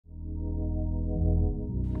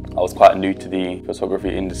I was quite new to the photography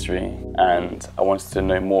industry and I wanted to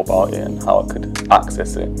know more about it and how I could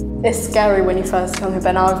access it. It's scary when you first come here,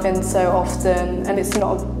 but now I've been so often and it's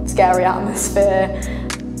not a scary atmosphere.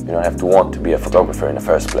 You don't have to want to be a photographer in the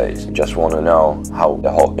first place. You just want to know how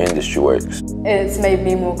the whole industry works. It's made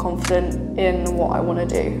me more confident in what I want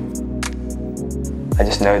to do. I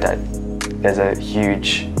just know that there's a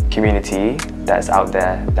huge community that's out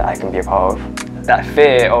there that I can be a part of. That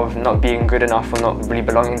fear of not being good enough or not really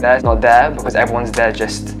belonging there is not there because everyone's there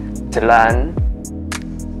just to learn.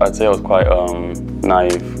 I'd say I was quite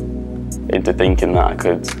naive into thinking that I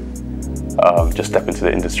could just step into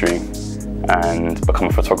the industry and become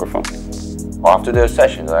a photographer. After those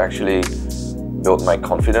sessions, I actually built my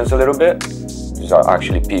confidence a little bit. These are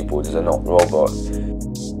actually people, these are not robots.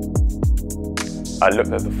 I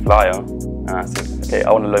looked at the flyer and I said, okay,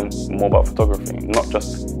 I want to learn more about photography, not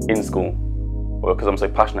just in school, but because I'm so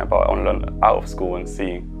passionate about it, I want to learn out of school and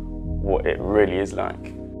see what it really is like.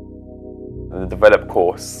 The Develop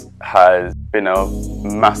course has been a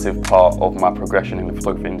massive part of my progression in the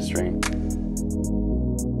photography industry.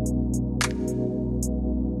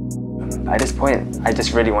 At this point, I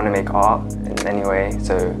just really want to make art in any way,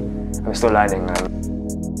 so I'm still learning.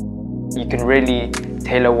 You can really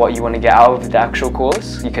tailor what you want to get out of the actual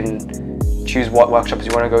course. You can choose what workshops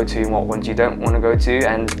you want to go to and what ones you don't want to go to,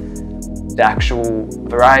 and the actual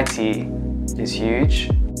variety is huge.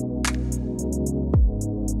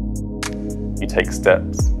 You take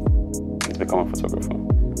steps to become a photographer.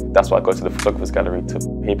 That's why I go to the photographer's gallery, to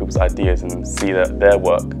hear people's ideas and see their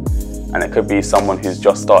work. And it could be someone who's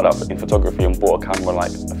just started out in photography and bought a camera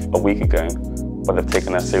like a week ago, but they've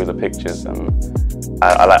taken a series of pictures, and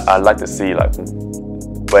I like to see like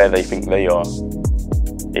where they think they are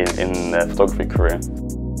in their photography career.